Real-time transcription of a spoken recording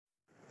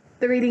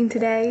The reading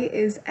today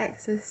is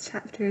Exodus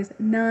chapters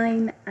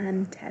 9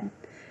 and 10,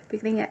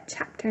 beginning at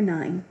chapter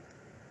 9.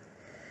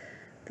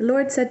 The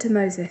Lord said to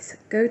Moses,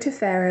 "Go to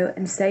Pharaoh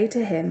and say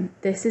to him,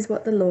 'This is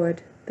what the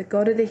Lord, the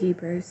God of the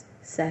Hebrews,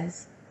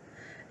 says.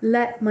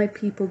 Let my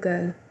people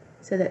go,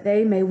 so that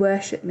they may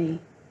worship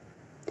me.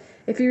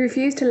 If you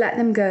refuse to let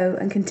them go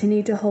and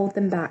continue to hold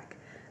them back,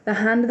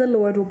 the hand of the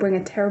Lord will bring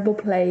a terrible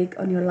plague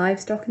on your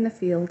livestock in the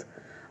field,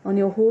 on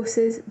your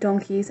horses,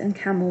 donkeys, and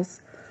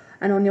camels,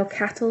 and on your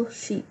cattle,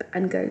 sheep,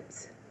 and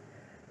goats.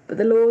 But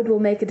the Lord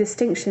will make a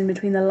distinction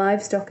between the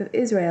livestock of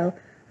Israel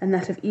and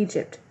that of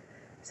Egypt,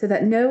 so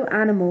that no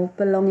animal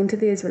belonging to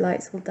the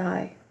Israelites will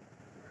die.'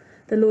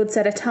 The Lord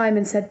set a time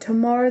and said,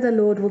 'Tomorrow the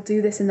Lord will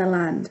do this in the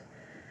land.'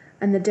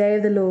 And the day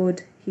of the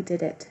Lord he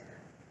did it.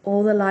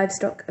 All the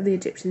livestock of the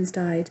Egyptians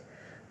died,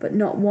 but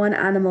not one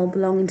animal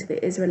belonging to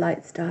the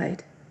Israelites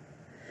died.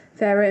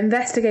 Pharaoh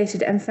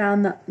investigated and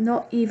found that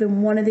not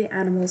even one of the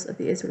animals of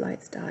the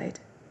Israelites died.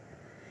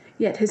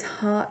 Yet his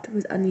heart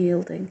was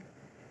unyielding,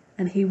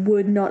 and he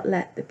would not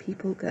let the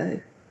people go.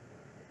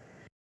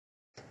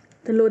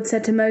 The Lord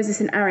said to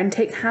Moses and Aaron,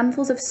 'Take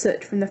handfuls of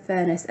soot from the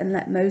furnace and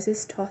let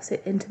Moses toss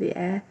it into the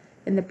air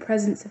in the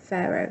presence of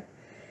Pharaoh.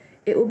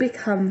 It will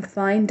become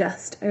fine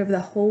dust over the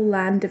whole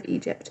land of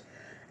Egypt,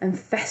 and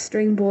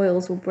festering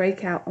boils will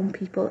break out on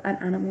people and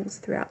animals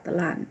throughout the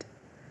land.'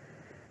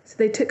 So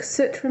they took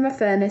soot from a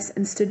furnace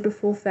and stood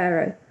before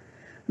Pharaoh.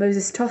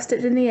 Moses tossed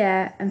it in the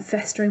air, and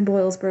festering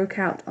boils broke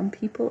out on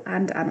people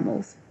and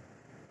animals.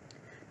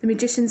 The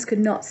magicians could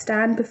not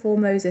stand before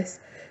Moses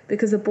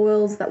because of the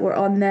boils that were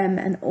on them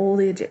and all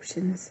the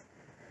Egyptians.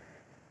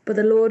 But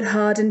the Lord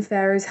hardened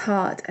Pharaoh's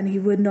heart, and he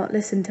would not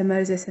listen to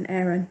Moses and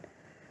Aaron,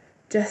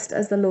 just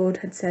as the Lord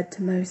had said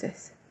to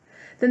Moses.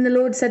 Then the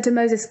Lord said to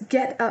Moses,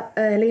 'Get up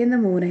early in the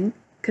morning,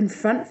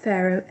 confront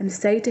Pharaoh, and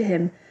say to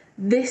him,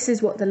 "This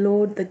is what the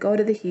Lord, the God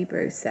of the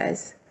Hebrews,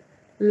 says.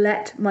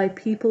 Let my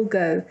people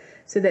go,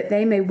 so that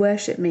they may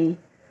worship me.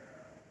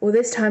 Or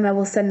this time I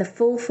will send the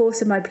full force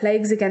of my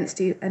plagues against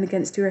you and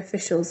against your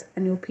officials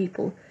and your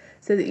people,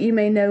 so that you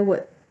may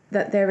know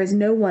that there is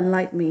no one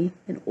like me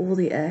in all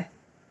the earth.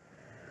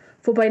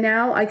 For by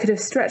now I could have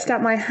stretched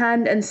out my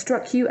hand and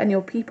struck you and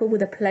your people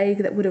with a plague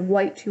that would have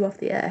wiped you off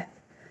the earth.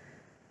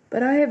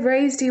 But I have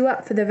raised you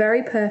up for the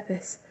very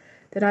purpose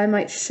that I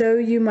might show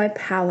you my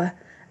power,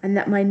 and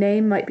that my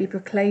name might be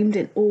proclaimed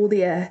in all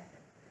the earth.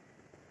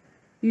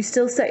 You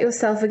still set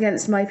yourself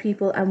against my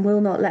people and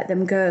will not let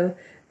them go.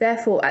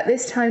 Therefore, at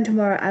this time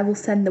tomorrow I will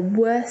send the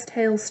worst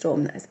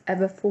hailstorm that has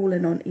ever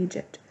fallen on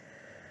Egypt,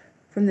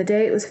 from the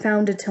day it was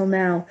founded till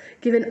now.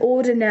 Give an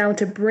order now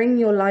to bring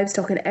your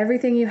livestock and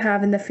everything you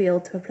have in the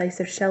field to a place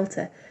of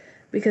shelter,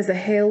 because the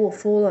hail will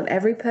fall on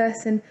every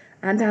person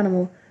and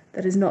animal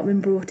that has not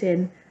been brought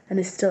in and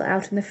is still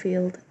out in the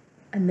field,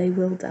 and they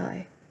will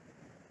die.'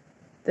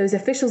 Those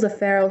officials of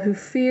Pharaoh who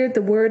feared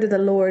the word of the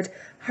Lord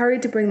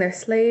hurried to bring their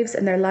slaves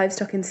and their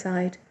livestock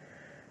inside.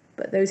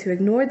 But those who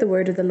ignored the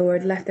word of the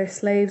Lord left their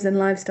slaves and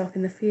livestock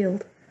in the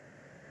field.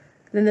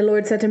 Then the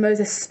Lord said to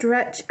Moses,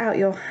 'Stretch out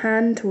your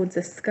hand towards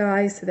the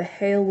sky, so the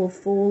hail will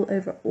fall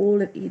over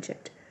all of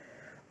Egypt,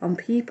 on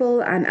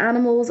people and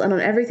animals, and on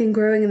everything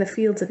growing in the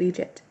fields of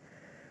Egypt.'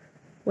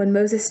 When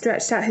Moses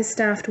stretched out his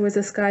staff towards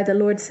the sky, the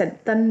Lord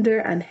sent thunder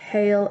and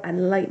hail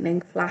and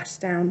lightning flashed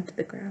down to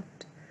the ground.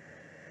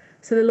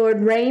 So the Lord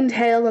rained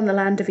hail on the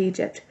land of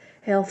Egypt.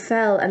 Hail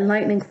fell and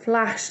lightning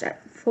flashed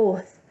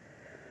forth.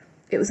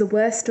 It was the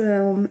worst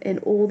storm in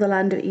all the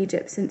land of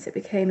Egypt since it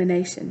became a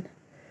nation.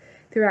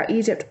 Throughout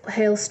Egypt,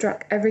 hail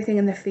struck everything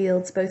in the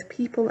fields, both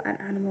people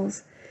and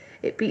animals.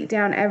 It beat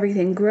down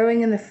everything growing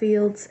in the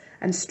fields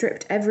and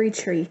stripped every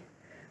tree.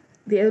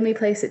 The only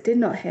place it did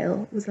not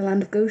hail was the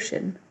land of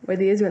Goshen, where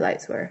the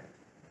Israelites were.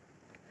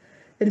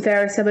 Then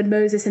Pharaoh summoned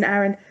Moses and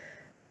Aaron.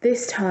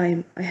 'This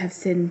time I have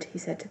sinned,' he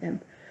said to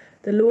them.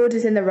 'The Lord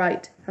is in the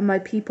right, and my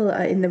people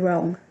are in the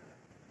wrong.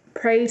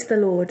 Pray to the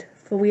Lord,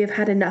 for we have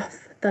had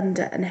enough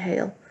thunder and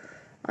hail.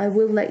 I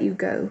will let you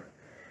go.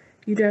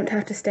 You don't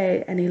have to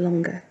stay any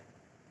longer.'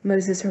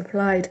 Moses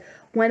replied,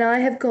 'When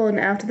I have gone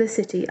out of the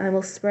city, I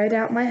will spread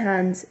out my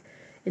hands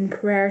in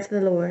prayer to the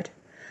Lord.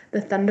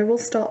 The thunder will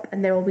stop,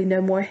 and there will be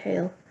no more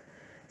hail.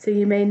 So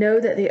you may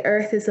know that the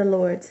earth is the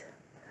Lord's.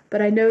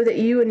 But I know that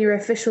you and your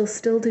officials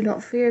still do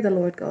not fear the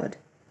Lord God.'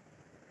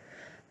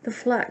 The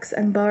flax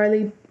and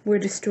barley were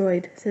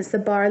destroyed, since the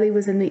barley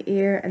was in the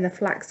ear and the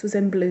flax was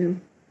in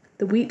bloom.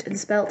 The wheat and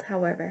spelt,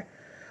 however,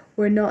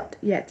 were not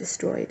yet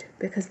destroyed,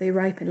 because they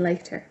ripen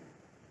later.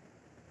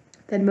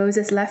 Then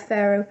Moses left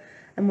Pharaoh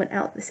and went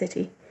out the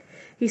city.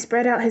 He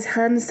spread out his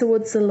hands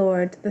towards the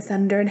Lord. The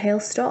thunder and hail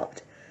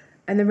stopped,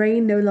 and the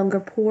rain no longer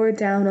poured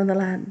down on the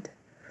land.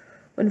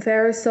 When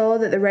Pharaoh saw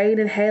that the rain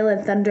and hail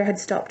and thunder had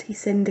stopped, he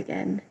sinned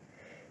again.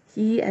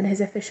 He and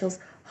his officials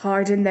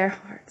hardened their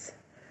hearts.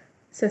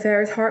 So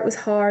Pharaoh's heart was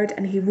hard,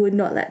 and he would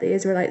not let the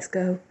Israelites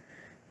go,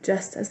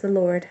 just as the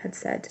Lord had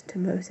said to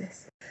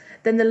Moses.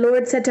 Then the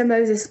Lord said to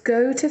Moses,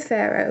 'Go to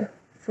Pharaoh,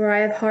 for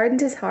I have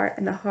hardened his heart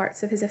and the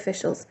hearts of his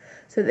officials,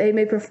 so that they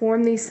may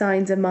perform these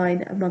signs of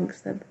mine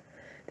amongst them.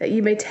 that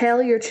you may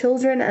tell your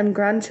children and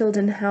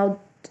grandchildren how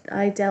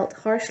I dealt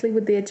harshly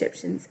with the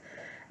Egyptians,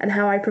 and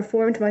how I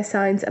performed my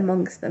signs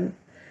amongst them,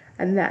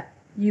 and that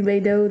you may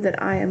know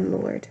that I am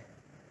Lord."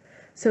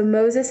 So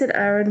Moses and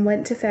Aaron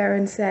went to Pharaoh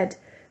and said,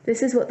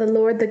 "This is what the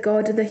Lord, the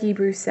God of the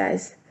Hebrews,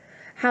 says.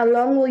 How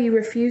long will you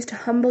refuse to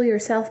humble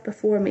yourself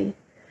before me?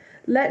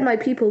 Let my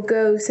people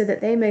go so that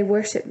they may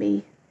worship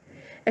me.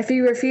 If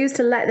you refuse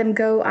to let them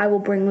go, I will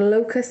bring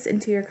locusts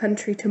into your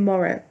country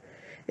tomorrow.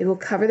 They will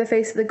cover the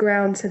face of the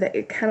ground so that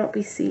it cannot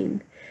be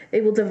seen.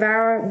 They will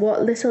devour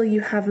what little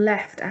you have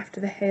left after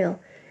the hail,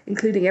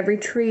 including every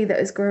tree that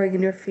is growing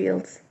in your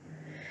fields.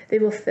 They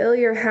will fill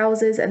your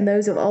houses and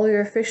those of all your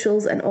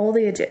officials and all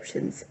the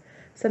Egyptians,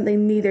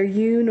 something neither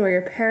you nor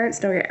your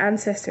parents nor your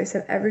ancestors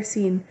have ever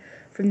seen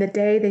from the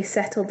day they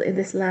settled in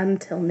this land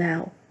till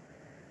now."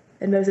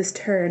 Then Moses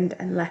turned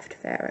and left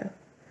Pharaoh.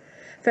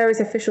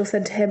 Pharaoh's official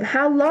said to him,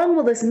 "How long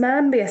will this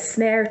man be a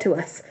snare to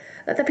us?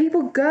 Let the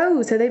people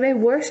go, so they may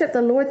worship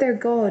the Lord their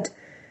God.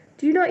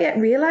 Do you not yet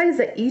realize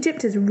that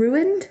Egypt is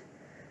ruined?"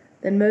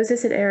 Then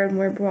Moses and Aaron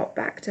were brought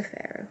back to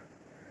Pharaoh.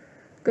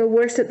 "Go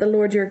worship the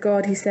Lord your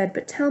God," he said,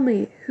 "but tell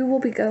me, who will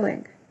be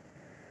going?"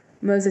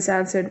 Moses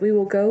answered, "We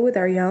will go with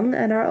our young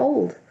and our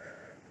old,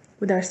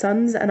 with our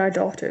sons and our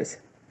daughters,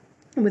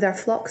 and with our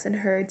flocks and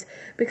herds,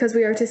 because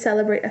we are to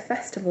celebrate a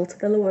festival to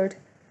the Lord."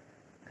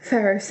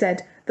 Pharaoh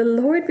said, "The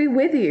Lord be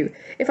with you.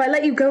 If I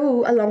let you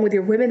go along with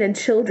your women and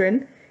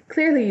children,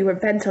 clearly you are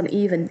bent on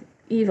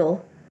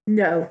evil.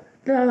 No,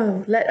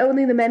 let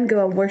only the men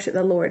go and worship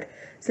the Lord,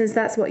 since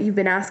that's what you've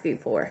been asking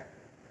for."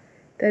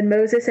 Then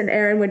Moses and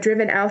Aaron were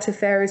driven out of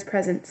Pharaoh's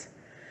presence.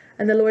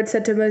 And the Lord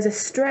said to Moses,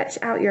 "Stretch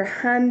out your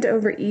hand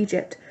over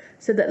Egypt,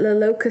 so that the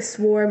locusts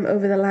swarm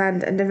over the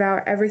land and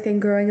devour everything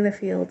growing in the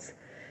fields,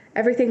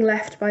 everything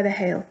left by the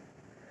hail."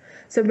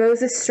 So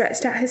Moses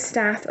stretched out his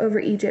staff over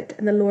Egypt,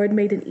 and the Lord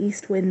made an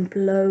east wind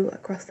blow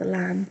across the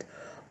land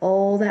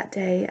all that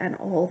day and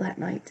all that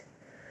night.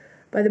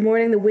 By the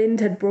morning the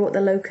wind had brought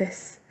the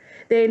locusts.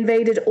 They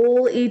invaded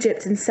all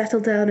Egypt and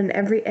settled down in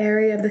every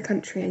area of the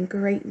country in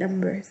great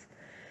numbers.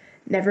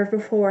 Never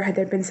before had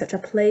there been such a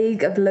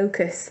plague of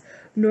locusts,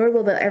 nor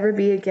will there ever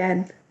be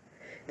again.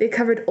 They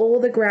covered all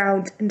the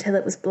ground until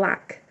it was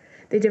black.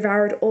 They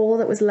devoured all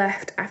that was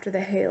left after the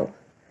hail.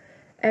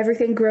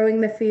 Everything growing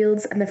in the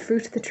fields and the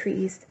fruit of the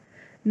trees.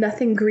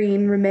 Nothing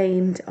green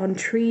remained on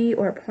tree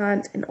or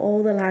plant in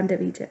all the land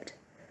of Egypt.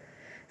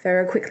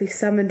 Pharaoh quickly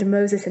summoned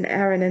Moses and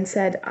Aaron and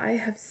said, "I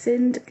have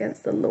sinned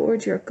against the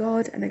Lord your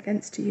God and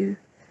against you.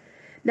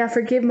 Now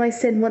forgive my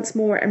sin once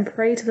more and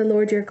pray to the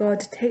Lord your God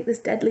to take this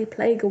deadly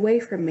plague away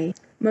from me."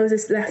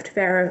 Moses left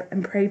Pharaoh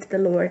and prayed to the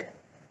Lord.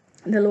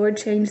 And the Lord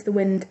changed the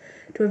wind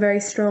to a very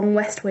strong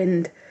west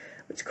wind,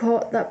 which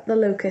caught up the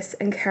locusts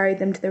and carried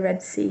them to the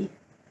Red Sea.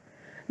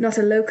 Not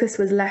a locust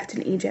was left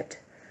in Egypt,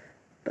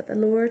 but the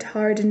Lord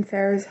hardened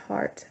Pharaoh's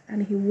heart,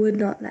 and he would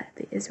not let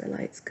the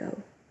Israelites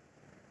go.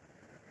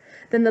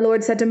 Then the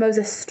Lord said to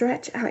Moses,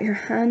 "Stretch out your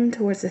hand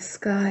towards the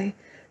sky,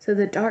 so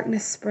the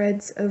darkness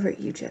spreads over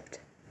Egypt,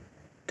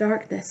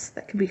 darkness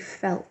that can be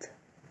felt."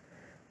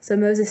 So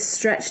Moses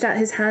stretched out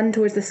his hand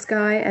towards the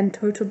sky, and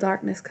total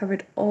darkness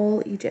covered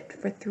all Egypt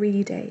for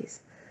 3 days.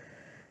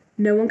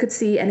 No one could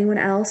see anyone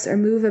else or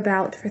move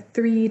about for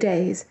 3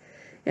 days,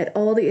 yet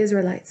all the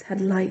Israelites had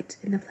light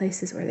in the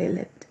places where they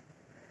lived.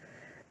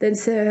 Then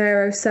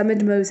Pharaoh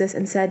summoned Moses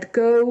and said,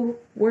 "Go,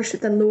 worship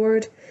the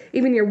Lord.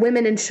 Even your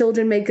women and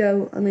children may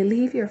go, only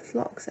leave your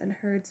flocks and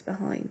herds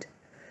behind."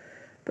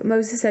 But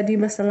Moses said, "You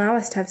must allow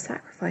us to have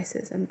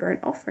sacrifices and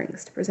burnt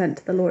offerings to present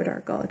to the Lord our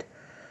God.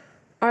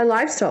 Our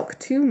livestock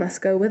too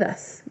must go with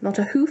us. Not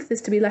a hoof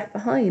is to be left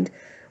behind.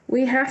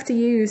 We have to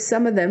use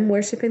some of them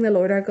worshipping the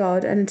Lord our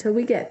God, and until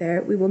we get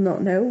there, we will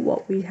not know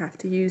what we have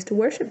to use to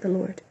worship the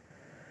Lord."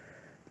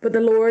 But the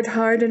Lord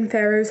hardened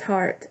Pharaoh's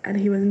heart, and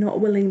he was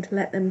not willing to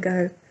let them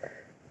go.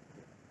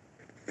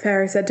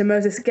 Pharaoh said to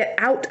Moses, "Get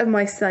out of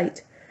my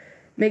sight.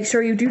 Make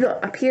sure you do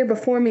not appear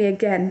before me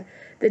again.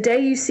 The day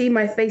you see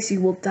my face,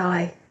 you will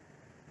die."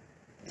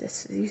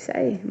 "Just as you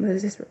say,"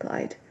 Moses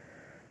replied.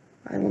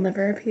 "I will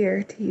never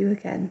appear to you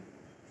again."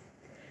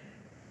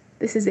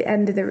 This is the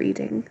end of the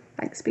reading.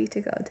 Thanks be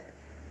to God.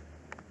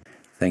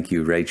 Thank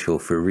you, Rachel,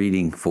 for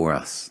reading for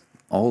us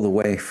all the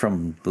way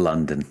from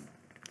London.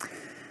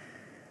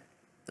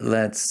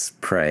 Let's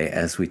pray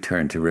as we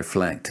turn to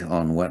reflect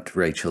on what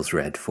Rachel's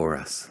read for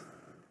us.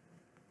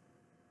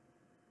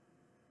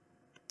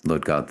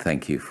 Lord God,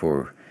 thank you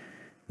for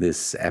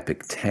this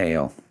epic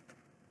tale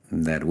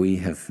that we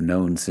have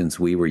known since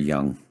we were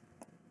young.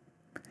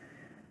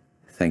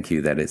 Thank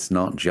you that it's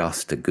not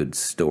just a good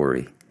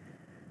story,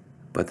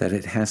 but that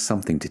it has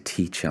something to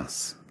teach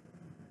us.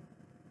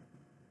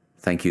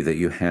 Thank you that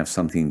you have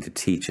something to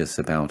teach us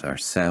about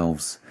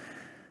ourselves,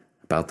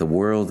 about the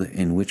world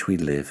in which we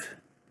live,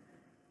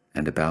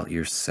 and about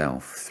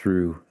yourself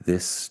through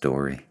this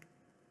story.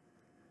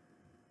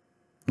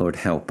 Lord,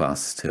 help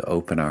us to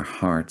open our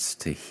hearts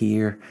to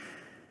hear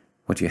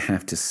what you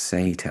have to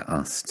say to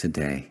us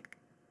today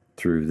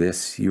through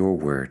this, your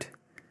word.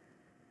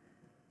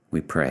 We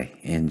pray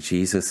in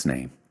Jesus'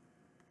 name.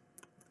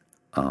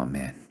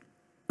 Amen.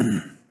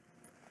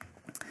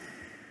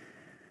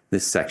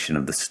 This section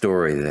of the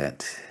story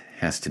that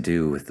has to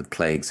do with the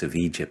plagues of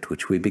Egypt,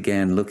 which we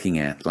began looking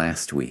at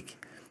last week,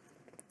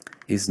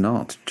 is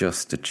not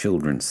just a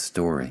children's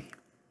story.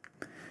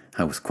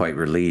 I was quite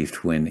relieved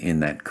when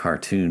in that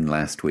cartoon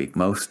last week,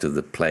 most of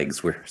the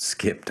plagues were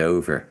skipped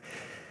over.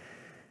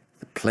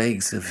 The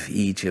plagues of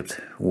Egypt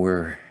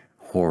were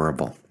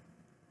horrible.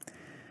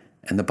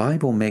 And the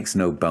Bible makes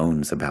no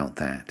bones about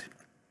that.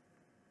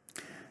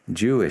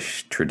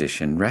 Jewish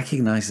tradition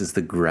recognizes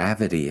the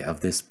gravity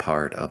of this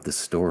part of the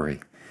story.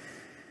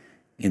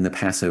 In the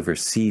Passover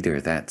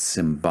Seder, that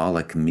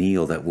symbolic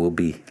meal that we'll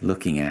be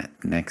looking at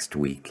next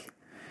week,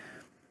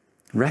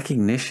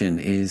 recognition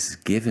is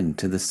given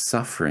to the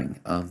suffering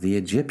of the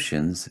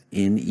Egyptians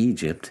in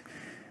Egypt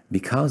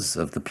because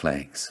of the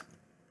plagues.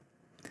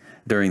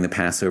 During the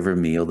Passover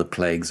meal, the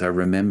plagues are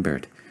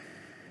remembered,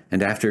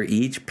 and after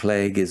each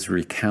plague is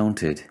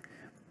recounted,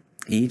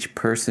 each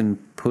person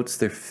puts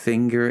their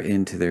finger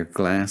into their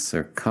glass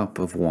or cup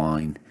of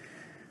wine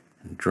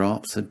and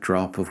drops a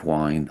drop of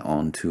wine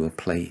onto a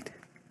plate.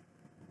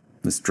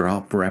 This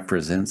drop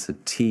represents a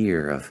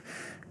tear of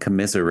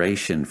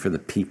commiseration for the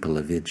people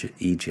of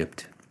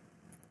Egypt.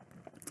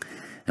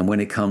 And when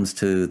it comes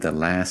to the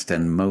last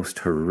and most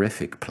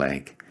horrific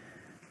plague,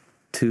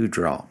 2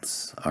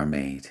 drops are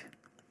made.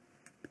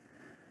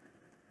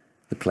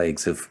 The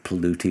plagues of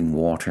polluting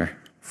water,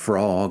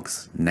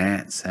 frogs,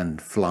 gnats,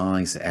 and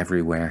flies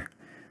everywhere,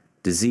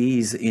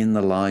 disease in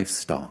the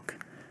livestock,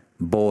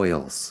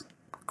 boils,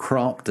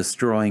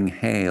 crop-destroying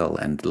hail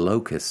and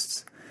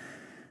locusts,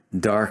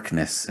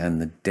 darkness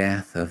and the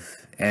death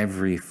of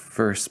every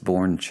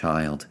firstborn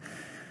child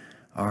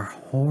are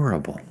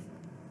horrible.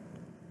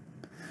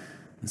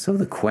 And so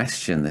the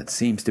question that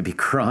seems to be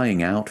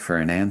crying out for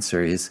an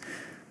answer is,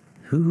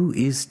 who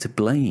is to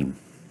blame?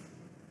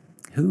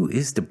 Who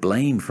is to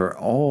blame for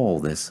all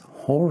this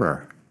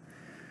horror?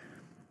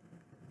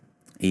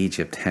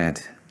 Egypt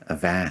had a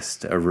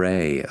vast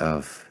array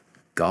of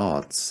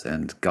gods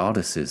and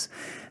goddesses.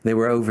 There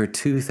were over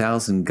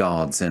 2,000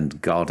 gods and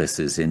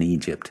goddesses in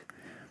Egypt.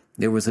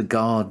 There was a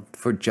god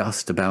for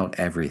just about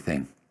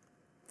everything.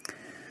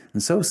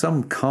 And so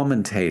some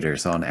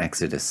commentators on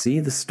Exodus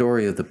see the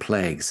story of the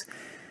plagues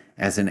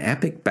as an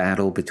epic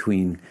battle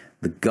between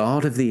the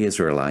God of the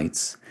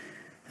Israelites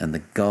and the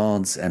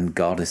gods and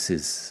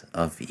goddesses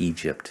of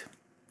Egypt.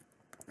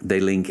 They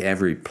link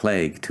every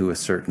plague to a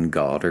certain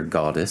god or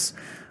goddess,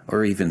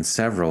 or even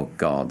several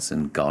gods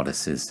and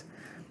goddesses.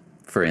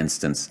 For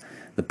instance,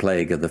 the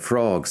plague of the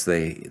frogs,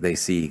 they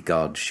see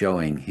God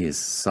showing his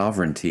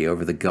sovereignty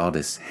over the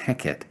goddess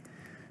Heket,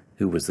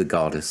 who was the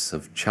goddess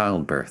of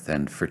childbirth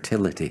and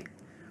fertility.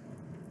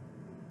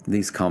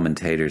 These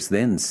commentators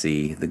then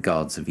see the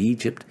gods of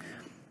Egypt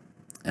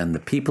and the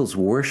people's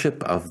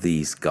worship of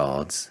these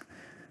gods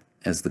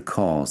as the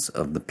cause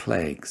of the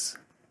plagues.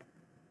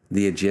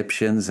 The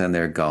Egyptians and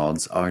their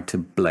gods are to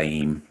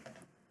blame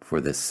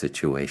for this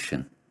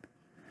situation.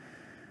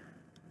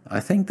 I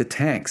think the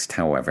text,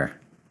 however,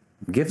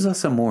 gives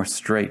us a more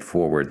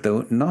straightforward,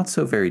 though not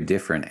so very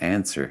different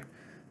answer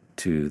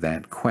to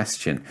that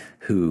question,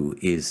 who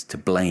is to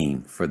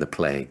blame for the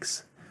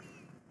plagues?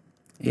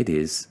 It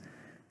is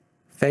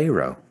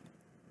Pharaoh.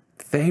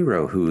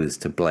 Pharaoh who is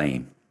to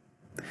blame.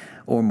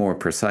 Or more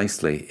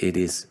precisely, it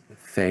is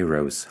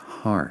Pharaoh's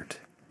heart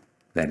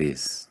that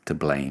is to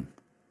blame.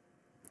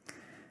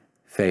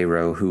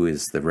 Pharaoh, who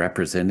is the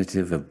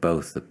representative of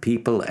both the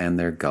people and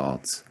their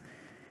gods,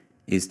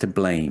 is to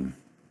blame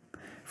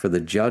for the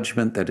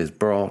judgment that is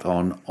brought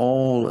on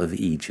all of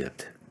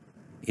Egypt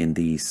in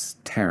these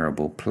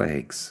terrible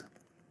plagues.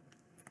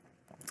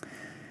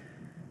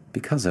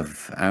 Because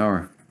of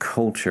our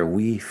culture,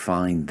 we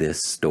find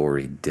this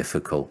story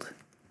difficult.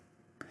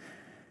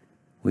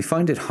 We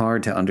find it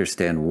hard to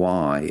understand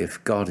why,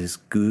 if God is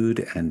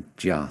good and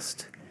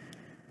just,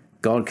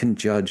 God can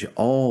judge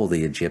all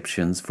the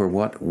Egyptians for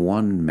what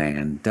one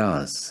man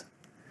does.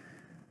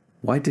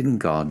 Why didn't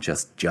God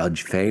just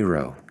judge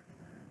Pharaoh?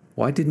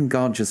 Why didn't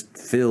God just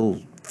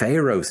fill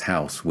Pharaoh's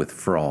house with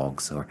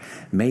frogs, or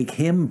make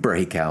him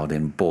break out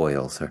in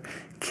boils, or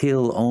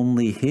kill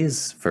only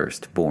his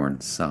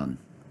firstborn son?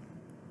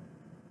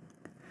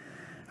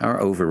 Our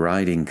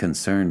overriding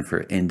concern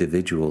for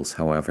individuals,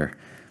 however,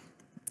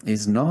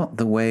 is not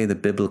the way the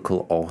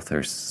biblical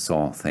authors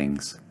saw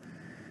things,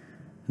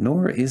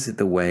 nor is it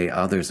the way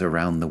others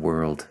around the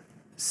world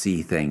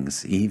see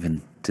things,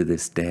 even to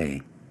this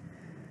day.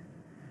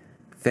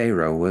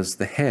 Pharaoh was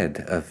the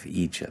head of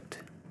Egypt.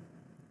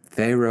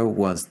 Pharaoh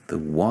was the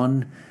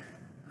one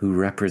who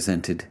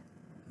represented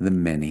the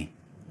many.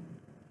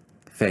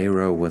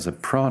 Pharaoh was a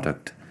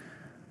product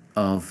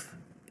of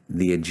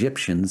the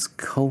Egyptians'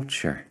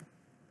 culture.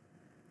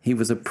 He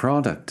was a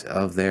product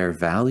of their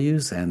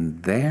values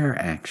and their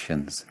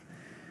actions.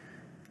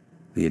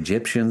 The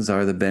Egyptians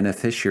are the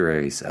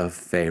beneficiaries of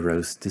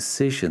Pharaoh's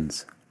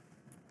decisions.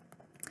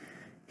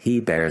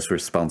 He bears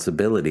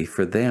responsibility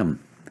for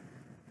them,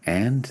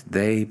 and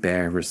they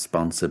bear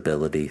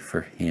responsibility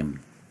for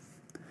him.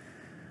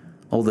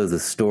 Although in the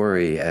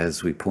story,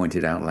 as we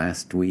pointed out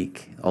last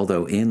week,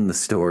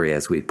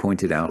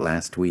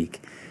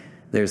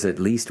 there's at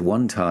least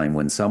one time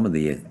when some of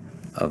the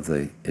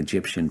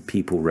Egyptian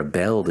people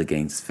rebelled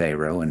against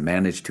Pharaoh and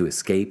managed to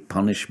escape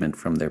punishment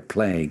from their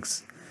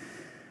plagues.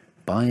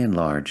 By and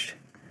large,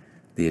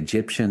 the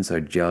Egyptians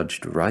are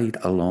judged right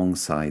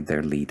alongside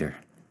their leader.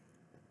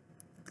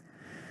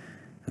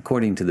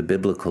 According to the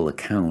biblical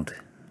account,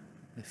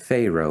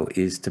 Pharaoh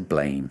is to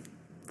blame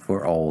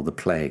for all the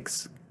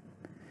plagues.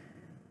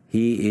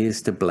 He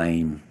is to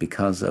blame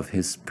because of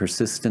his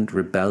persistent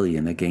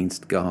rebellion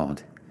against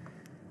God.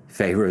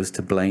 Pharaoh's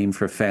to blame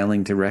for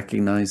failing to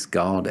recognize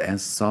God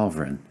as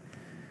sovereign.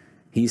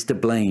 He's to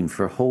blame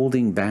for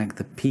holding back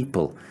the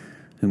people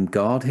whom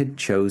God had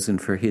chosen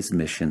for his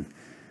mission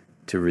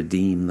to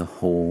redeem the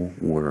whole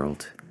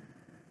world,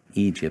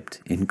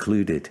 Egypt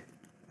included.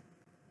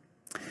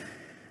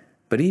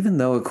 But even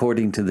though,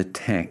 according to the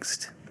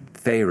text,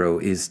 Pharaoh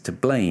is to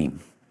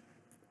blame,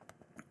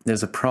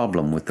 there's a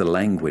problem with the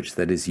language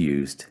that is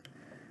used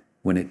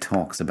when it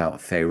talks about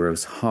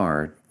Pharaoh's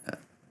hard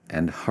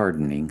and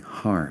hardening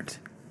heart.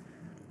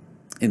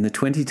 In the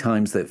 20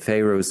 times that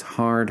Pharaoh's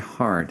hard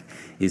heart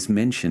is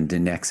mentioned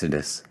in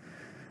Exodus,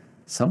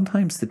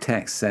 sometimes the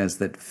text says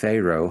that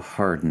Pharaoh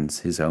hardens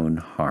his own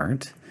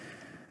heart,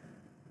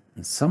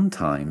 and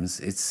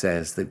sometimes it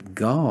says that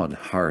God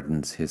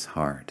hardens his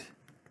heart.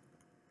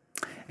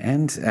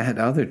 And at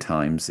other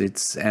times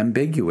it's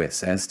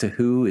ambiguous as to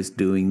who is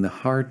doing the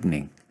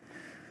hardening.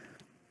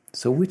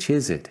 So which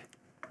is it?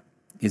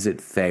 Is it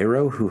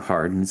Pharaoh who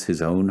hardens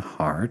his own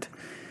heart?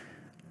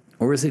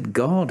 Or is it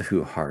God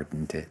who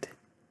hardened it?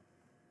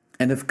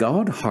 And if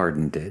God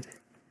hardened it,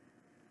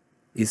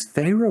 is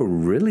Pharaoh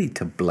really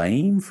to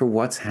blame for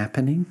what's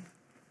happening?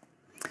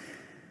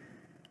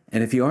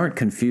 And if you aren't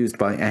confused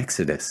by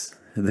Exodus,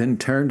 then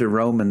turn to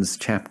Romans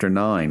chapter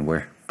 9,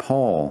 where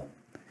Paul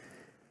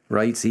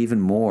writes even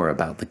more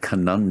about the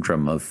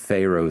conundrum of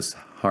Pharaoh's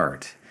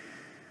heart.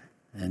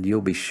 And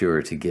you'll be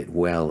sure to get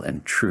well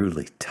and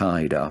truly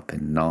tied up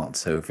in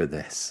knots over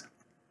this.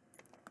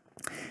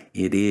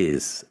 It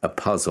is a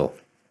puzzle.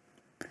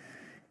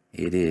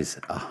 It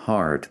is a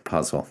hard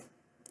puzzle.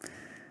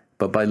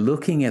 But by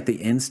looking at the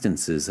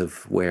instances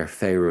of where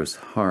Pharaoh's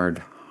hard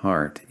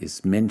heart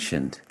is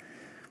mentioned,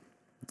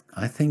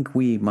 I think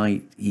we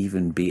might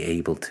even be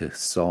able to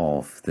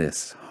solve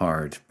this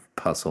hard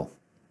puzzle.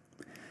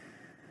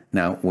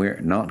 Now,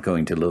 we're not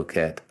going to look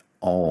at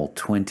all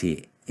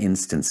 20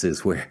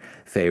 instances where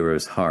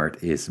Pharaoh's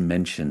heart is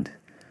mentioned,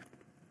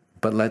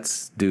 but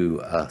let's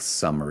do a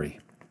summary.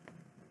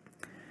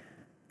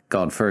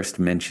 God first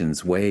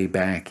mentions way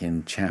back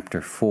in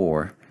chapter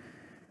 4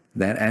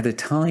 that at a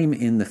time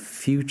in the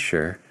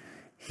future,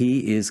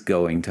 he is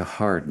going to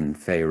harden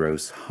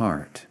Pharaoh's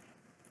heart.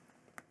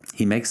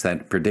 He makes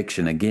that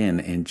prediction again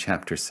in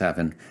chapter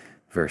 7,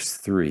 verse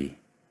 3.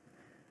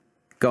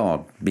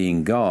 God,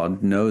 being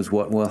God, knows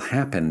what will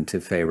happen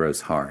to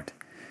Pharaoh's heart.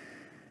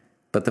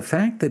 But the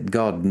fact that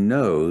God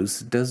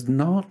knows does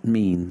not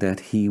mean that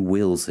he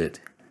wills it,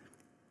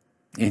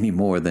 any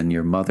more than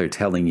your mother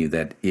telling you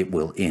that it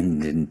will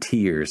end in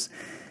tears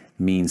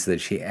means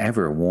that she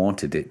ever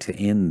wanted it to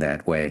end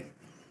that way,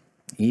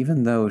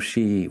 even though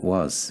she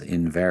was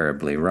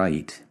invariably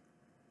right.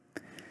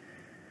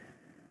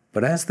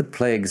 But as the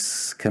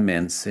plagues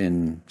commence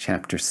in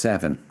chapter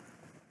 7,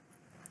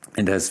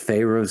 and as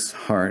Pharaoh's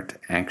heart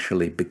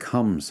actually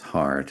becomes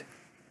hard,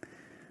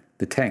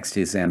 the text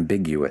is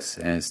ambiguous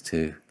as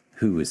to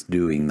who is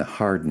doing the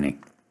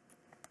hardening.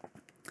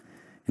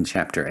 In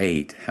chapter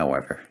 8,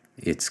 however,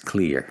 it's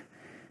clear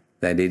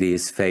that it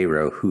is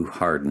Pharaoh who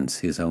hardens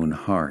his own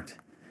heart.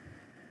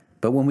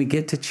 But when we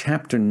get to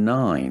chapter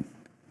 9,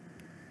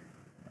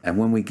 and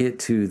when we get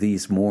to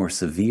these more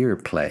severe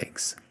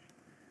plagues,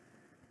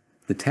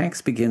 the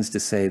text begins to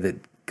say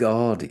that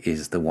God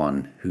is the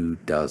one who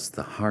does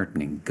the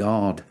hardening.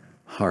 God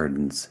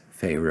hardens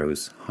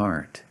Pharaoh's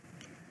heart.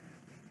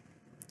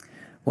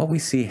 What we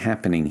see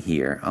happening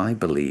here, I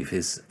believe,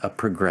 is a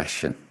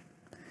progression.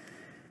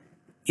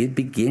 It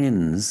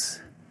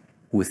begins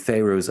with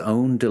Pharaoh's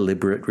own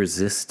deliberate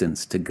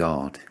resistance to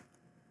God,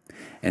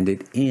 and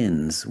it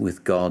ends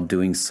with God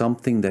doing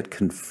something that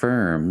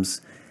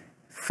confirms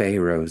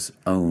Pharaoh's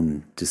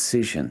own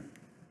decision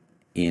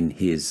in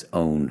his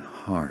own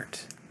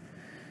heart.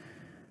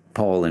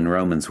 Paul in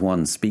Romans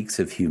 1 speaks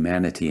of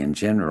humanity in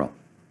general,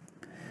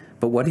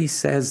 but what he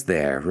says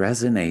there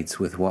resonates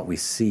with what we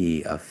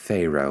see of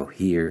Pharaoh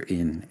here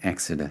in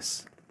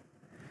Exodus.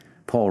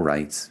 Paul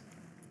writes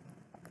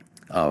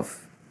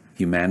of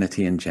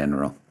humanity in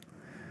general,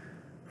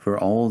 "For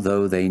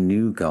although they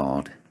knew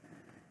God,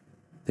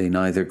 they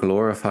neither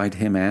glorified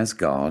him as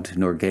God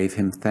nor gave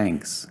him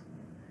thanks.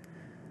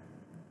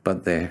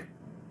 But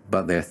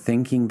their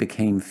thinking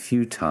became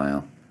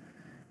futile,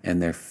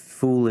 and their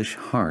foolish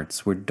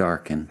hearts were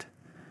darkened.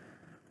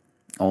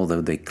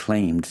 Although they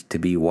claimed to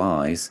be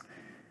wise,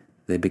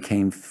 they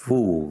became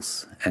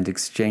fools and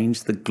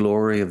exchanged the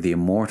glory of the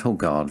immortal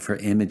God for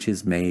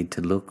images made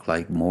to look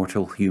like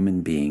mortal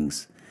human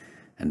beings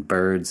and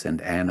birds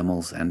and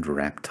animals and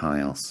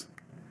reptiles.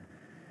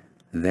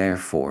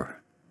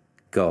 Therefore,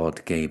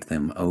 God gave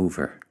them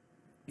over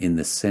in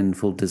the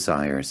sinful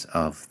desires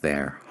of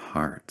their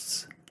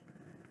hearts.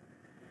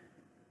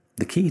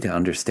 The key to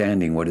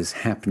understanding what is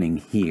happening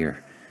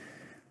here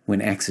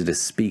when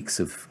Exodus speaks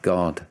of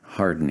God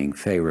hardening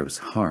Pharaoh's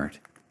heart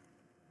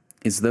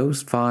is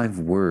those 5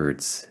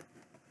 words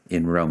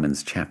in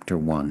Romans chapter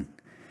 1.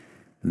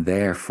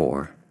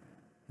 Therefore,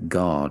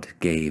 God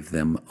gave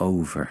them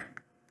over.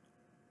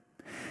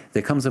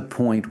 There comes a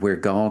point where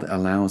God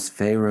allows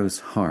Pharaoh's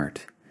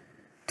heart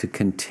to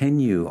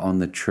continue on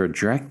the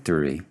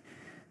trajectory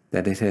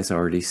that it has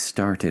already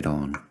started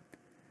on.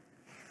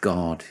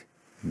 God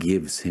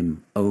gives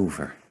him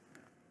over.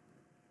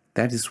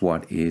 That is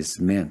what is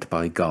meant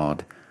by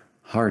God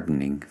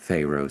hardening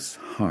Pharaoh's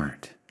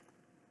heart.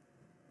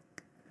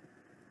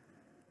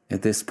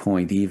 At this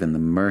point, even the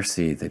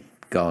mercy that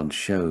God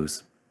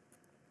shows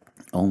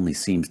only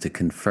seems to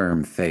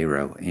confirm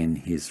Pharaoh in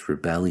his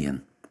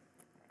rebellion.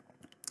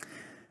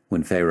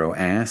 When Pharaoh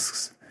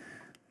asks,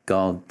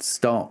 God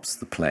stops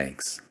the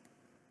plagues.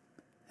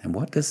 And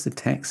what does the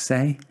text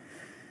say?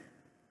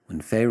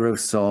 When Pharaoh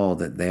saw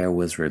that there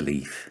was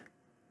relief,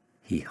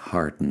 he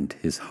hardened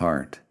his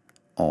heart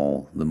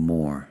all the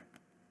more.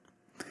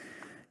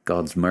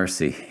 God's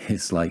mercy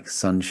is like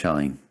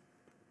sunshine.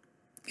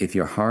 If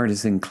your heart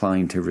is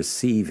inclined to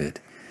receive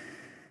it,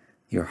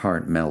 your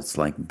heart melts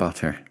like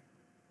butter.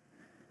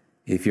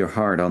 If your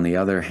heart, on the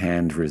other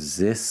hand,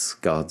 resists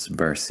God's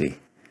mercy,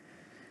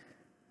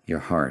 your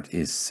heart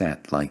is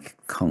set like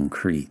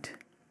concrete.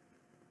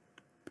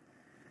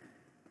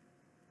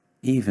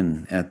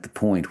 Even at the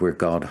point where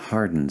God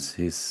hardens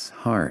his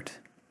heart,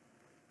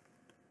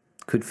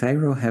 could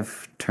Pharaoh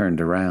have turned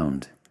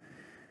around?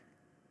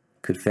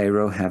 Could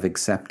Pharaoh have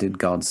accepted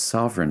God's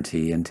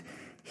sovereignty and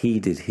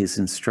heeded his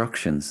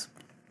instructions?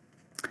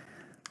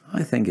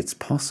 I think it's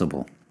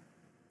possible.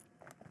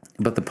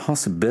 But the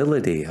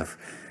possibility of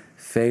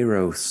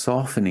Pharaoh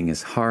softening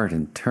his heart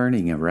and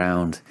turning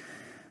around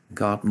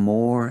got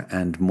more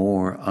and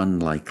more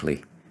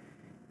unlikely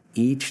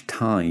each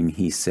time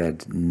he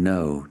said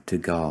no to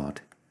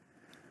God.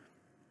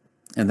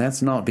 And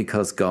that's not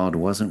because God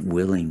wasn't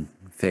willing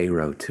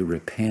Pharaoh to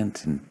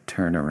repent and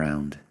turn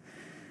around.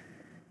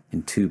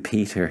 In 2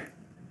 Peter,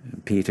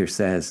 Peter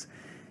says,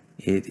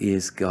 it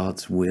is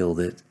God's will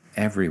that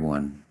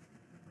everyone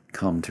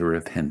come to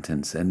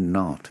repentance and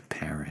not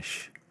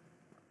perish.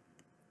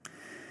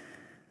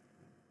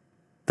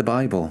 The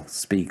Bible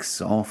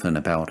speaks often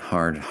about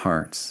hard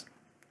hearts,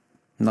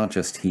 not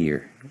just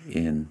here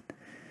in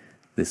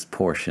this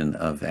portion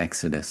of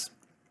Exodus.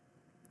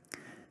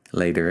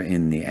 Later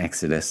in the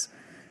Exodus,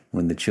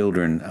 when the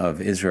children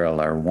of Israel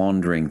are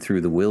wandering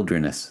through the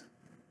wilderness,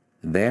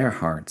 their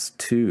hearts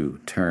too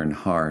turn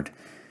hard,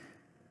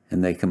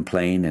 and they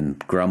complain and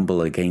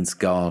grumble against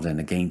God and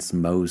against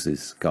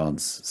Moses,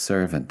 God's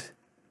servant.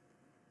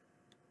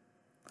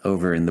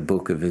 Over in the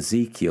book of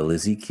Ezekiel,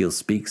 Ezekiel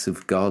speaks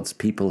of God's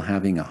people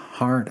having a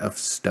heart of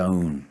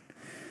stone.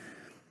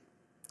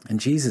 And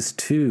Jesus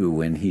too,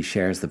 when he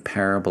shares the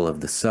parable of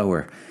the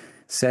sower,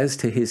 says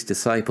to his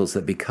disciples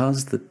that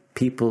because of the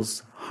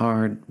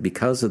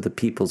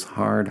people's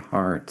hard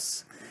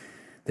hearts,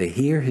 they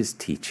hear his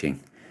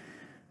teaching,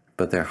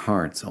 but their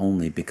hearts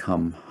only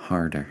become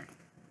harder.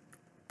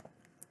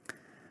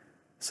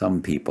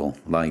 Some people,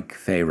 like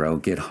Pharaoh,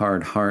 get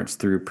hard hearts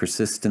through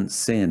persistent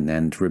sin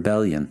and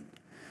rebellion.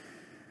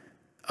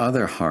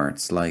 Other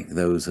hearts, like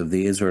those of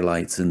the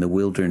Israelites in the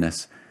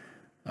wilderness,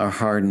 are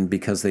hardened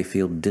because they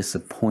feel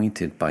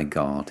disappointed by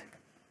God.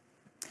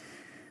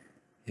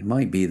 It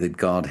might be that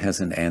God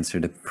hasn't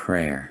answered a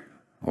prayer,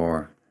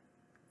 or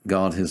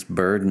God has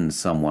burdened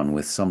someone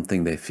with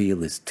something they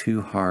feel is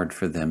too hard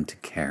for them to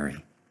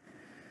carry.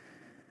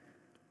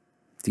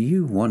 Do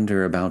you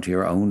wonder about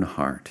your own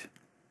heart?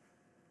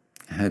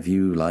 Have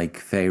you, like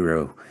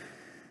Pharaoh,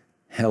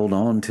 held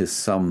on to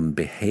some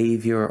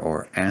behavior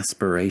or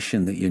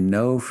aspiration that you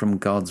know from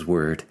God's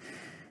word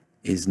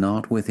is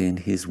not within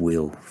his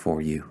will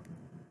for you?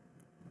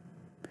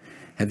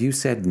 Have you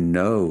said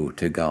no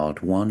to God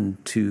one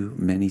too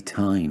many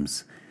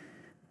times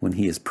when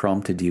he has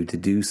prompted you to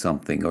do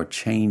something or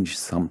change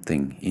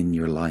something in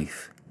your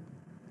life?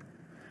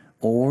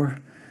 Or,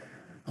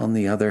 on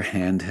the other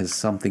hand, has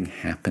something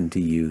happened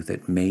to you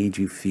that made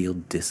you feel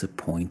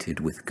disappointed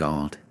with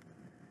God?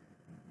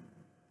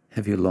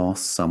 Have you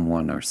lost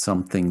someone or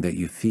something that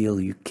you feel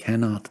you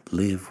cannot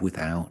live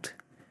without?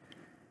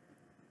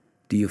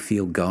 Do you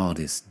feel God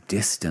is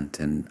distant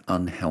and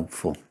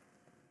unhelpful?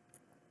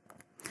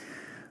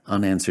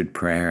 Unanswered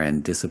prayer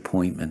and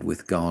disappointment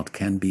with God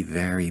can be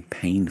very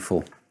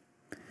painful,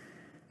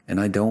 and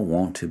I don't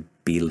want to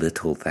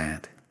belittle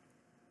that.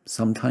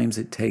 Sometimes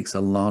it takes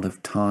a lot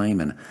of time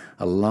and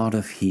a lot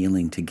of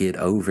healing to get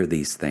over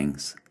these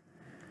things.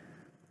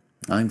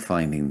 I'm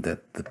finding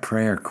that the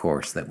prayer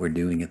course that we're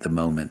doing at the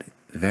moment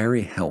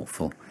very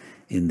helpful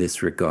in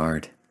this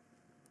regard.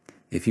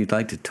 If you'd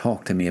like to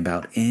talk to me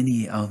about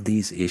any of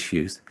these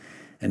issues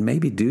and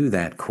maybe do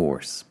that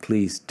course,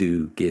 please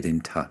do get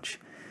in touch.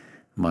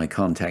 My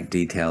contact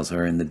details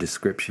are in the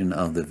description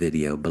of the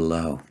video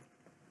below.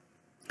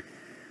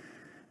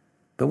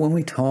 But when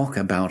we talk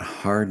about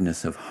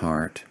hardness of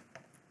heart,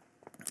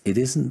 it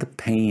isn't the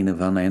pain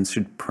of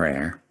unanswered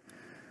prayer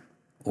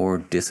or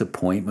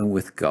disappointment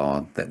with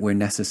God that we're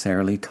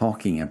necessarily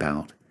talking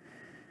about,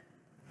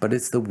 but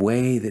it's the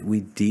way that we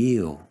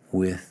deal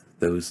with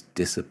those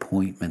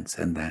disappointments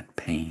and that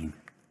pain.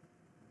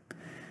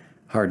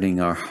 Hardening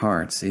our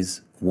hearts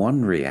is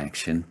one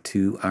reaction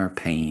to our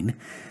pain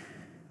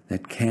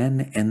that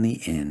can, in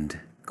the end,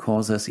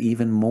 cause us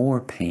even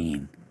more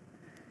pain.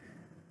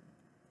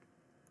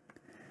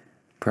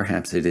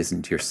 Perhaps it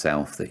isn't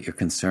yourself that you're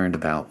concerned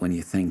about when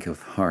you think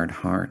of hard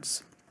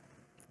hearts.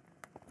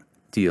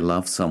 Do you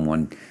love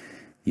someone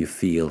you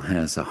feel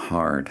has a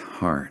hard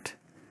heart?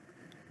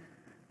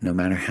 No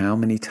matter how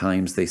many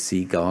times they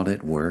see God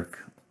at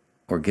work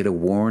or get a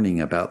warning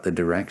about the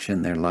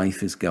direction their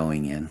life is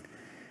going in,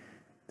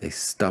 they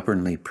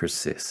stubbornly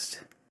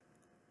persist.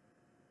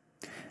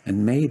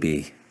 And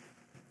maybe,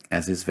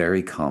 as is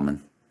very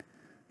common,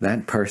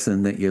 that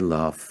person that you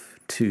love,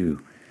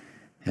 too,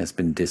 has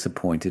been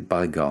disappointed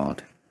by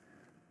God,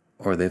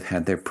 or they've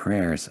had their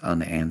prayers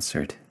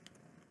unanswered.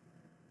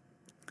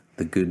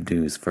 The good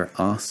news for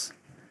us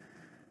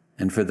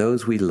and for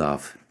those we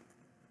love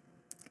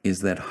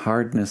is that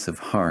hardness of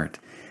heart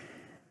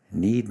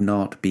need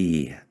not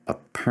be a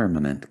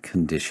permanent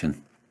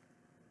condition.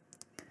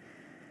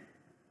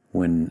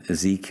 When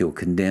Ezekiel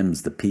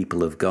condemns the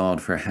people of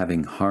God for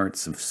having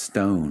hearts of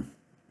stone,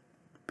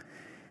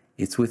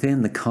 it's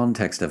within the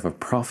context of a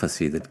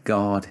prophecy that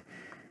God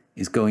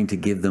is going to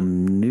give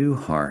them new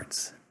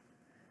hearts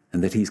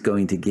and that he's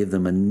going to give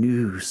them a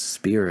new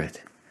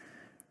spirit,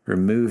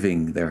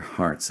 removing their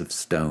hearts of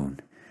stone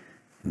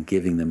and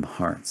giving them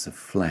hearts of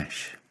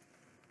flesh.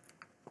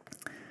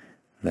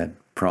 That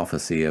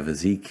prophecy of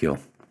Ezekiel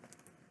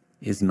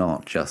is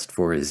not just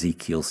for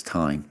Ezekiel's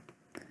time.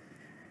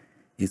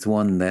 It's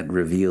one that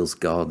reveals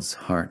God's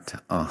heart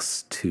to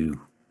us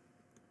too.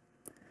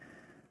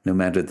 No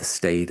matter the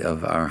state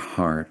of our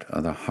heart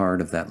or the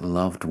heart of that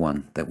loved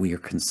one that we are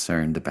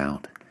concerned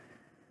about,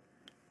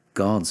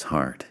 God's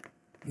heart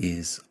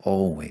is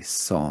always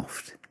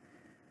soft.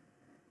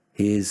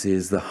 His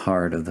is the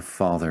heart of the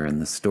Father in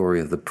the story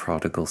of the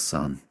prodigal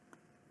son.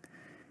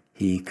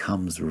 He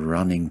comes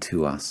running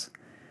to us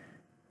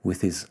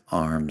with his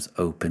arms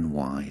open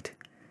wide.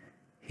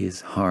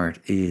 His heart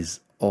is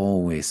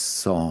always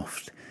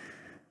soft,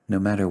 no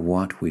matter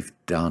what we've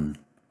done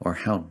or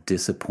how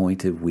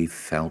disappointed we've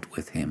felt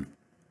with him.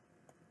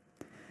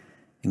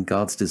 And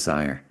God's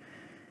desire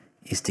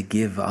is to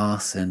give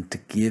us and to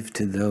give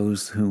to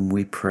those whom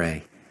we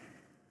pray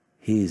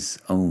his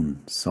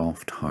own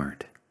soft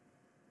heart.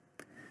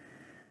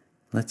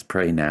 Let's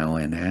pray now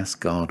and ask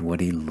God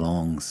what he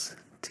longs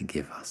to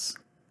give us.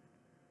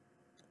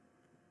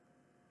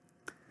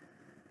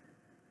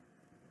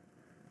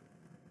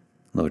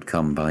 Lord,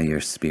 come by your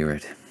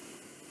Spirit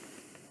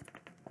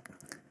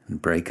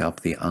and break up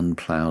the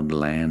unplowed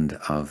land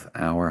of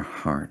our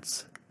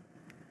hearts.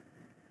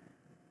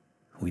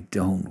 We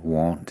don't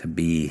want to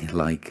be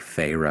like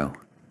Pharaoh.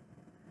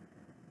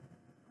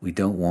 We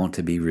don't want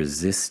to be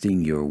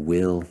resisting your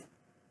will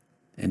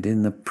and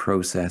in the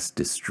process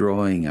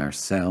destroying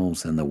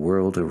ourselves and the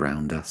world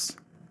around us.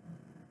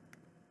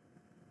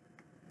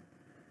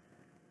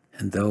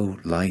 And though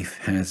life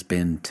has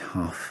been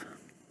tough,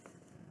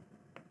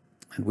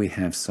 and we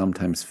have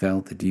sometimes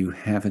felt that you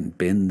haven't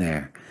been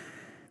there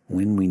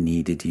when we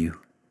needed you,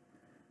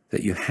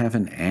 that you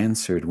haven't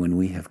answered when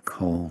we have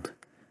called,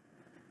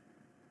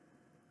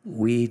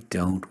 we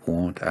don't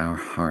want our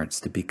hearts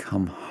to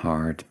become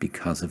hard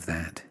because of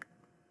that.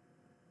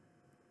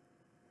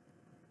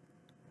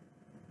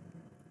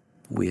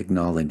 We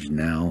acknowledge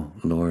now,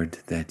 Lord,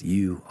 that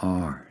you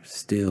are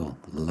still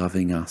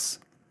loving us.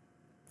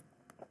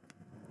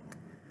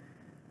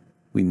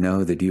 We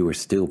know that you are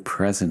still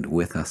present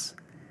with us,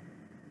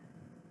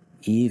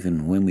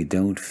 even when we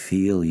don't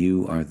feel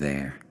you are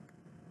there.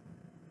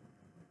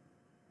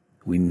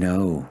 We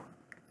know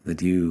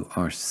that you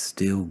are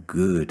still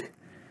good,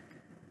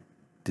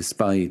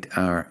 despite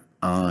our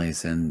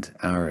eyes and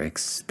our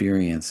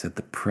experience at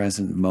the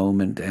present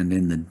moment and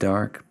in the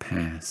dark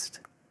past.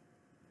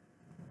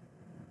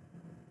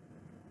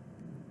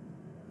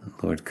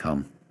 Lord,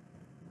 come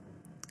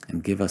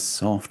and give us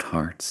soft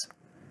hearts.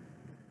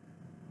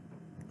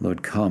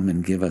 Lord, come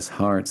and give us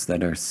hearts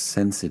that are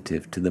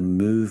sensitive to the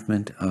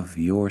movement of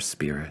your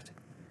Spirit.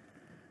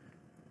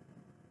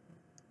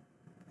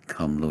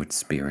 Come, Lord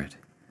Spirit,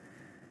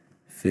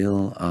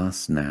 fill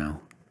us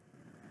now.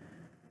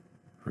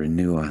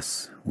 Renew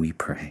us, we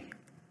pray.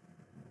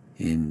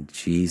 In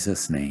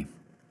Jesus' name,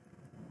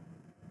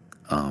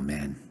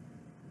 amen.